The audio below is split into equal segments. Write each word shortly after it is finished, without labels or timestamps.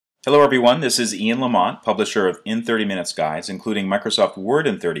Hello everyone, this is Ian Lamont, publisher of In 30 Minutes Guides, including Microsoft Word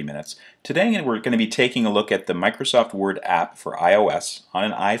in 30 Minutes. Today we're going to be taking a look at the Microsoft Word app for iOS on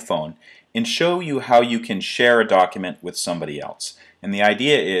an iPhone and show you how you can share a document with somebody else. And the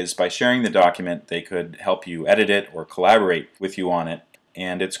idea is by sharing the document they could help you edit it or collaborate with you on it.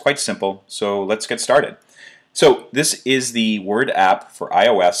 And it's quite simple, so let's get started. So this is the Word app for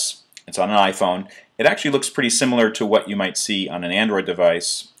iOS. It's on an iPhone. It actually looks pretty similar to what you might see on an Android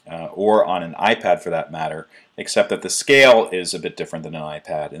device or on an iPad for that matter, except that the scale is a bit different than an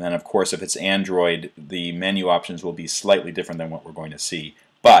iPad. And then of course if it's Android, the menu options will be slightly different than what we're going to see.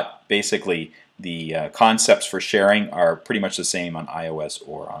 But basically the concepts for sharing are pretty much the same on iOS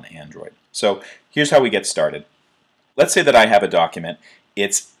or on Android. So here's how we get started. Let's say that I have a document.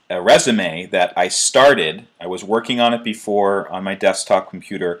 It's a resume that I started. I was working on it before on my desktop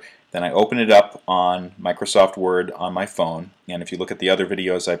computer. Then I open it up on Microsoft Word on my phone, and if you look at the other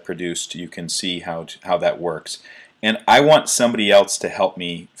videos I produced, you can see how that works. And I want somebody else to help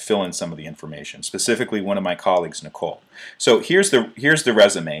me fill in some of the information, specifically one of my colleagues, Nicole. So here's the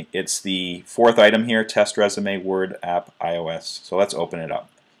resume. It's the fourth item here, Test Resume, Word App, iOS. So let's open it up.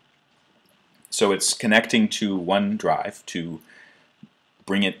 So it's connecting to OneDrive to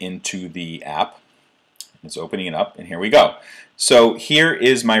bring it into the app. It's opening it up, and here we go. So here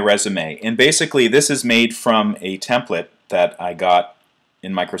is my resume, and basically this is made from a template that I got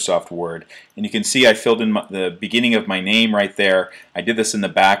in Microsoft Word, and you can see I filled in the beginning of my name right there. I did this in the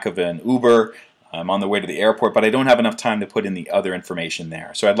back of an Uber. I'm on the way to the airport, but I don't have enough time to put in the other information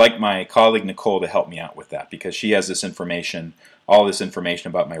there. So I'd like my colleague Nicole to help me out with that because she has this information, all this information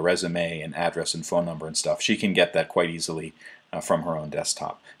about my resume and address and phone number and stuff. She can get that quite easily from her own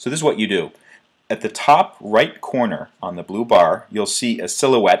desktop. So this is what you do. At the top right corner on the blue bar, you'll see a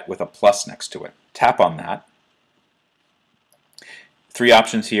silhouette with a plus next to it. Tap on that. Three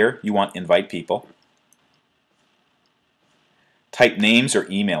options here. You want invite people. Type names or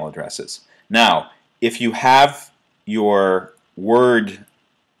email addresses. Now, if you have your Word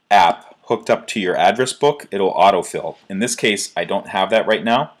app hooked up to your address book, it'll autofill. In this case, I don't have that right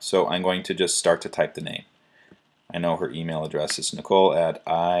now, so I'm going to just start to type the name. I know her email address is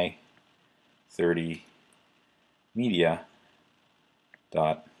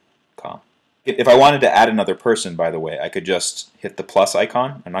nicole@i30media.com. If I wanted to add another person, by the way, I could just hit the plus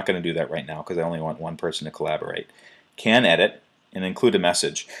icon. I'm not going to do that right now because I only want one person to collaborate. Can edit and include a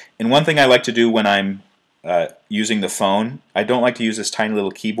message. And one thing I like to do when I'm using the phone, I don't like to use this tiny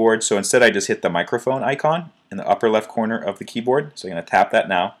little keyboard, so instead I just hit the microphone icon in the upper left corner of the keyboard. So I'm going to tap that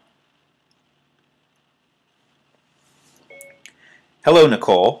now. Hello,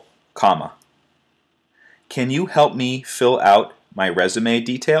 Nicole, comma. Can you help me fill out my resume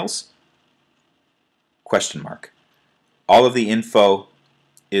details? Question mark. All of the info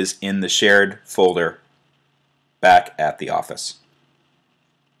is in the shared folder back at the office.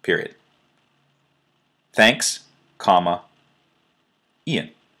 Period. Thanks, comma, Ian.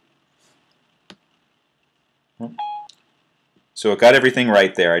 So it got everything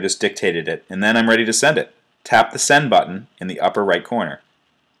right there. I just dictated it, and then I'm ready to send it. Tap the send button in the upper right corner.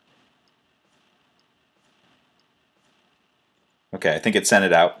 Okay, I think it sent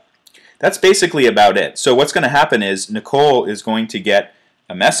it out. That's basically about it. So what's going to happen is Nicole is going to get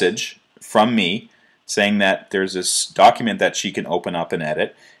a message from me saying that there's this document that she can open up and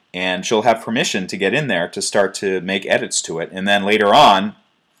edit, and she'll have permission to get in there to start to make edits to it. And then later on,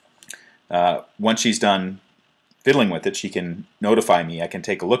 once she's done fiddling with it, she can notify me. I can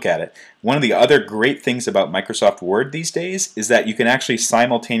take a look at it. One of the other great things about Microsoft Word these days is that you can actually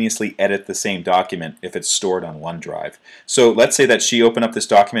simultaneously edit the same document if it's stored on OneDrive. So let's say that she opened up this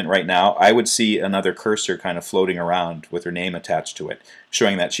document right now. I would see another cursor kind of floating around with her name attached to it,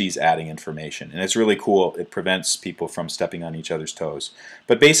 showing that she's adding information. And it's really cool. It prevents people from stepping on each other's toes.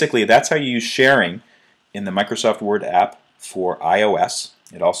 But basically, that's how you use sharing in the Microsoft Word app for iOS.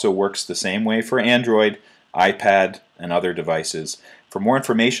 It also works the same way for Android, iPad, and other devices. For more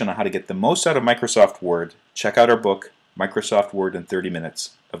information on how to get the most out of Microsoft Word, check out our book, Microsoft Word in 30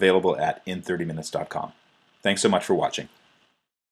 Minutes, available at in30minutes.com. Thanks so much for watching.